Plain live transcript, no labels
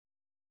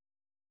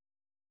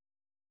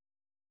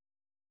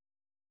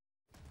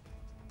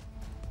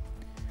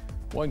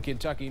One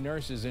Kentucky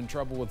nurse is in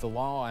trouble with the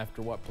law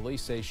after what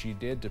police say she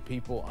did to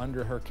people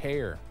under her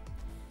care.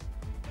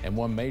 And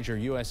one major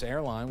U.S.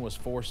 airline was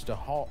forced to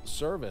halt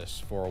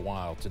service for a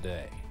while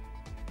today.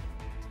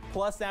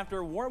 Plus,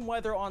 after warm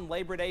weather on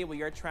Labor Day,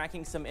 we are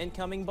tracking some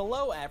incoming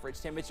below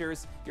average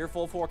temperatures. Your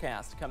full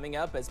forecast coming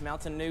up as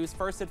Mountain News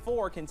First at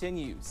 4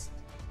 continues.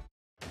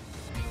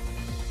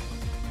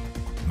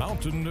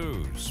 Mountain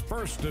News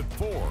First at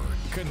 4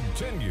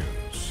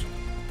 continues.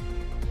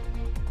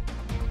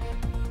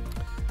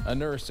 A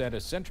nurse at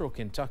a Central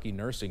Kentucky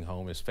nursing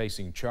home is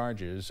facing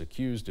charges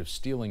accused of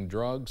stealing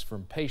drugs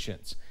from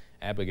patients.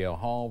 Abigail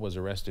Hall was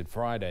arrested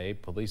Friday.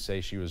 Police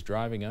say she was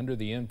driving under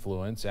the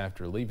influence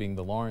after leaving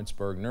the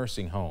Lawrenceburg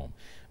nursing home.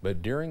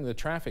 But during the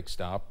traffic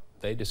stop,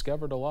 they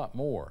discovered a lot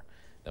more.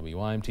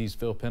 WYMT's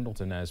Phil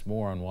Pendleton has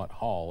more on what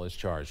Hall is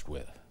charged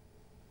with.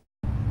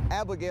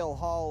 Abigail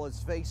Hall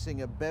is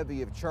facing a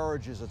bevy of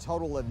charges, a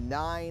total of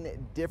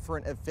 9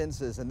 different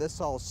offenses, and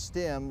this all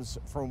stems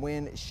from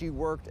when she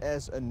worked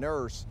as a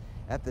nurse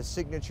at the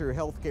Signature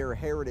Healthcare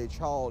Heritage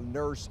Hall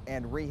Nurse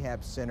and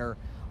Rehab Center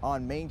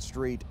on Main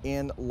Street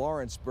in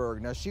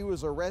Lawrenceburg. Now, she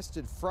was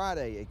arrested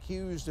Friday,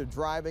 accused of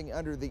driving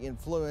under the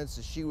influence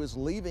as she was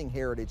leaving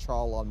Heritage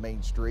Hall on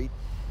Main Street.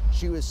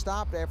 She was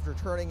stopped after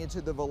turning into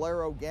the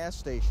Valero gas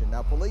station.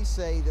 Now, police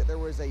say that there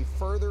was a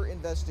further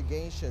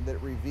investigation that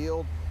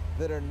revealed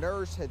that a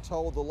nurse had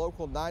told the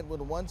local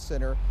 911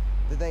 center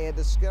that they had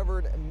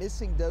discovered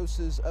missing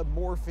doses of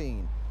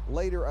morphine.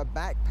 Later, a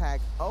backpack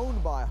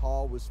owned by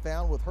Hall was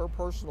found with her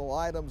personal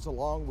items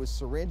along with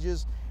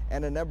syringes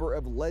and a number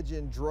of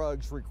legend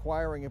drugs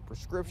requiring a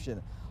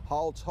prescription.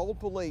 Hall told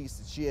police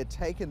that she had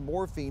taken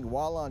morphine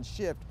while on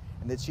shift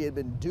and that she had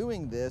been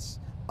doing this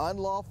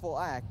unlawful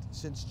act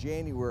since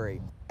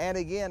January. And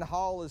again,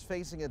 Hall is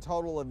facing a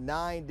total of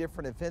 9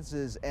 different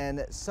offenses,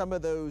 and some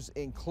of those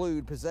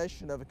include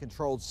possession of a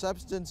controlled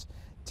substance,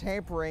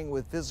 tampering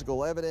with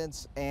physical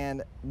evidence,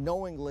 and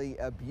knowingly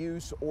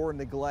abuse or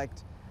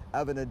neglect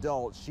of an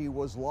adult. She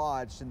was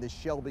lodged in the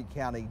Shelby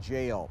County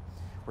Jail.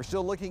 We're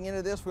still looking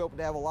into this. We hope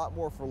to have a lot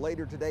more for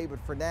later today, but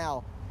for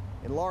now,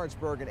 in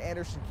Lawrenceburg and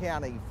Anderson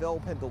County, Phil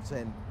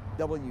Pendleton,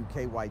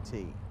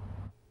 WKYT.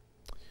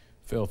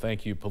 Phil,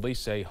 thank you. Police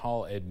say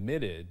Hall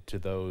admitted to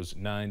those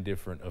 9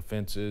 different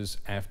offenses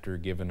after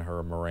giving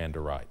her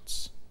Miranda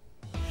rights.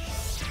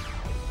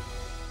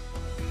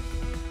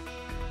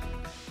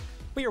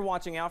 We are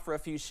watching out for a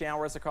few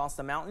showers across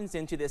the mountains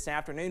into this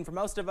afternoon. For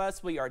most of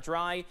us, we are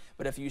dry,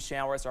 but a few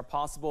showers are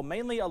possible,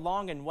 mainly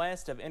along and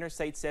west of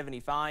Interstate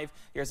 75.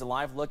 Here's a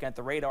live look at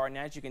the radar, and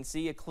as you can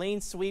see, a clean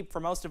sweep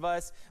for most of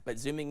us, but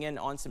zooming in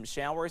on some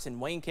showers in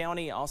Wayne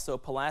County, also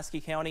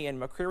Pulaski County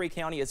and McCreary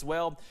County as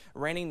well.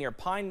 Raining near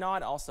Pine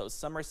Knot, also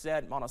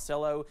Somerset,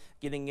 Monticello,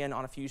 getting in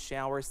on a few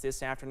showers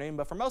this afternoon.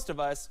 But for most of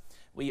us,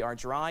 we are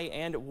dry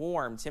and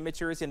warm.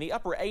 Temperatures in the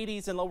upper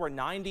 80s and lower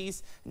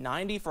 90s.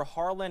 90 for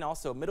Harlan,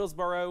 also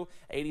Middlesboro,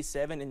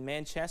 87 in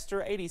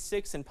Manchester,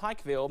 86 in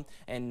Pikeville,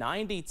 and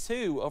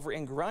 92 over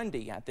in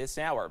Grundy at this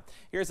hour.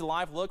 Here's a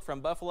live look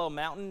from Buffalo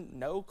Mountain.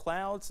 No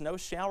clouds, no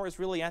showers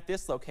really at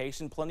this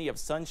location. Plenty of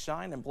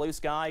sunshine and blue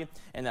sky,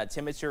 and that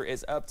temperature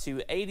is up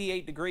to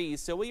 88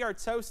 degrees. So we are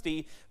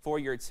toasty for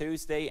your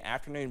Tuesday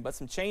afternoon, but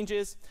some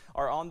changes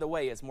are on the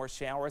way as more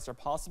showers are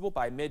possible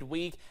by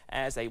midweek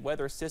as a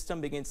weather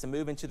system begins to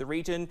move into the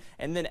region.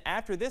 And then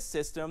after this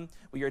system,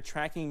 we are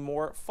tracking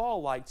more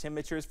fall-like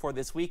temperatures for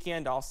this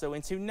weekend, also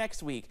into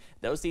next week.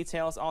 Those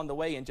details on the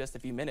way in just a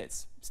few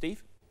minutes.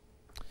 Steve?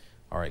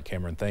 All right,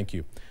 Cameron, thank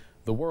you.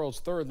 The world's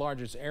 3rd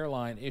largest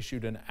airline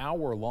issued an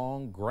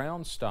hour-long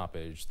ground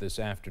stoppage this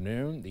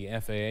afternoon. The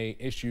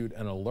FAA issued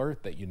an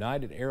alert that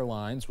United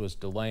Airlines was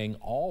delaying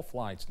all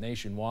flights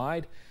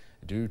nationwide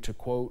due to,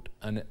 quote,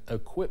 an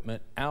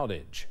equipment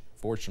outage.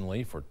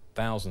 Fortunately for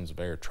thousands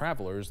of air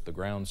travelers, the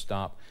ground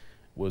stop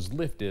was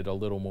lifted a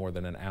little more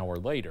than an hour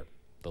later.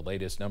 The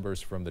latest numbers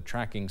from the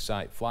tracking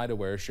site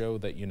FlightAware show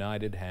that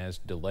United has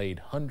delayed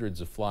hundreds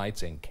of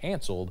flights and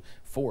canceled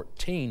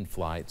 14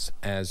 flights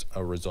as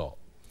a result.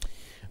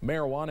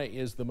 Marijuana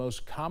is the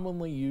most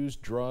commonly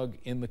used drug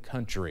in the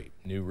country.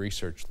 New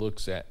research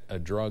looks at a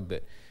drug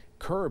that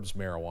curbs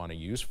marijuana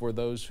use for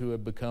those who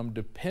have become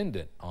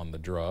dependent on the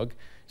drug.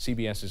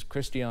 CBS's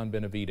Christian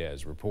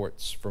Benavidez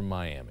reports from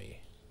Miami.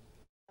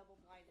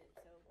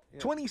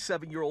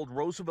 27-year-old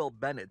Roosevelt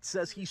Bennett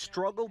says he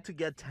struggled to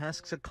get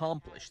tasks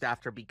accomplished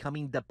after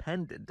becoming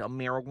dependent on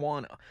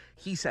marijuana.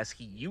 He says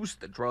he used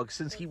the drug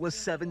since he was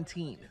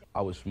 17.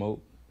 I would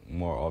smoke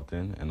more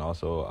often, and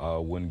also I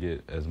wouldn't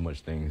get as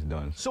much things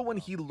done. So when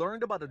he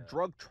learned about a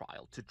drug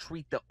trial to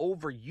treat the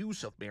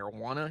overuse of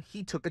marijuana,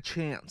 he took a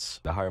chance.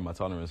 The higher my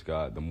tolerance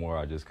got, the more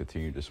I just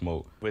continued to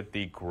smoke. With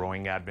the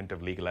growing advent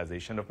of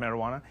legalization of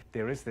marijuana,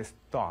 there is this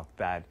thought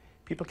that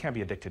People can't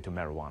be addicted to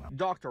marijuana.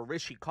 Dr.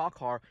 Rishi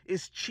Kakkar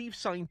is Chief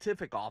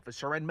Scientific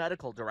Officer and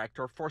Medical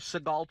Director for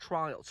Segal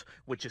Trials,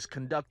 which is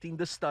conducting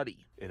the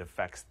study. It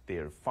affects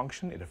their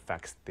function, it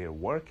affects their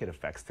work, it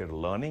affects their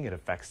learning, it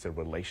affects their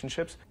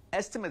relationships.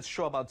 Estimates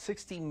show about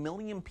 60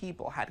 million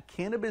people had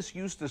cannabis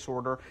use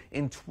disorder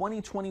in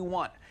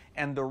 2021,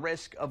 and the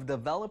risk of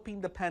developing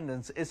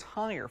dependence is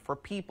higher for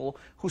people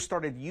who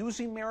started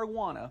using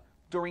marijuana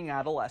during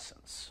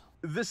adolescence.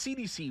 The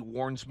CDC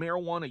warns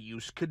marijuana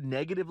use could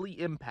negatively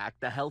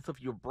impact the health of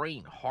your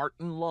brain, heart,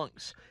 and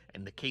lungs.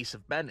 In the case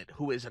of Bennett,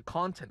 who is a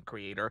content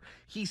creator,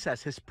 he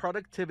says his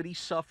productivity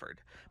suffered.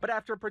 But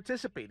after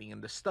participating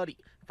in the study,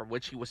 for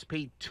which he was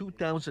paid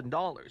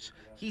 $2,000,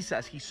 he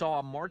says he saw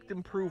a marked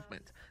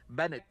improvement.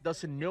 Bennett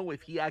doesn't know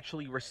if he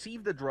actually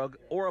received the drug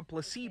or a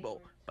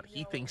placebo, but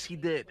he thinks he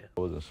did. I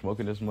wasn't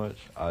smoking as much.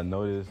 I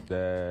noticed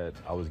that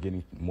I was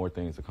getting more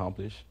things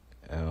accomplished,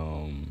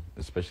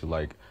 especially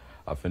like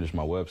I finished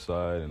my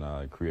website and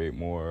I create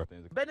more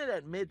things. Bennett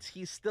admits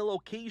he still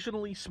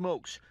occasionally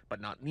smokes,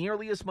 but not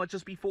nearly as much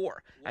as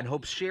before, and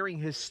hopes sharing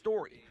his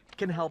story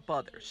can help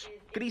others.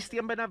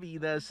 Christian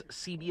Benavides,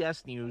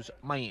 CBS News,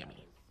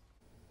 Miami.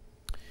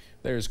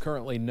 There is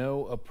currently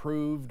no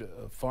approved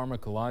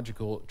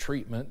pharmacological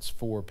treatments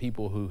for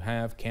people who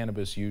have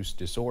cannabis use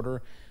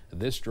disorder.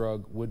 This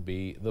drug would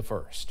be the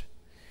first.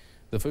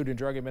 The Food and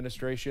Drug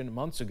Administration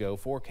months ago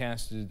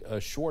forecasted a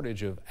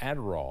shortage of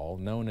Adderall,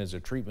 known as a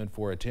treatment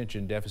for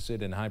attention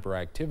deficit and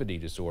hyperactivity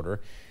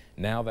disorder.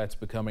 Now that's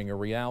becoming a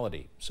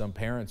reality. Some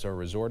parents are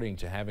resorting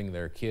to having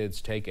their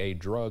kids take a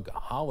drug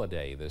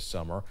holiday this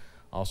summer,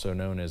 also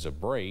known as a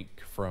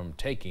break from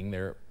taking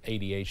their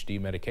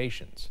ADHD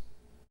medications.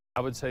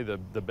 I would say the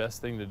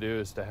best thing to do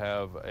is to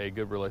have a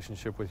good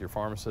relationship with your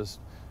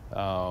pharmacist.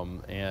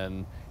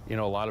 And you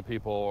know, a lot of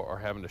people are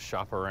having to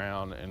shop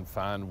around and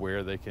find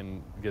where they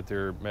can get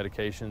their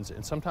medications,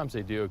 and sometimes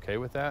they do okay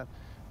with that,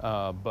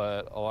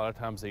 but a lot of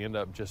times they end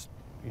up just,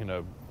 you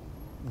know,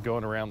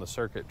 going around the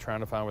circuit trying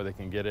to find where they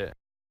can get it.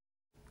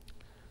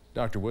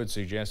 Dr. Wood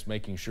suggests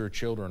making sure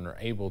children are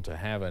able to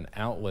have an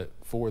outlet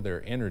for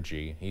their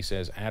energy. He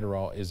says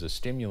Adderall is a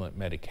stimulant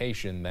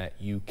medication that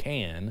you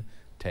can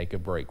take a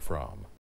break from.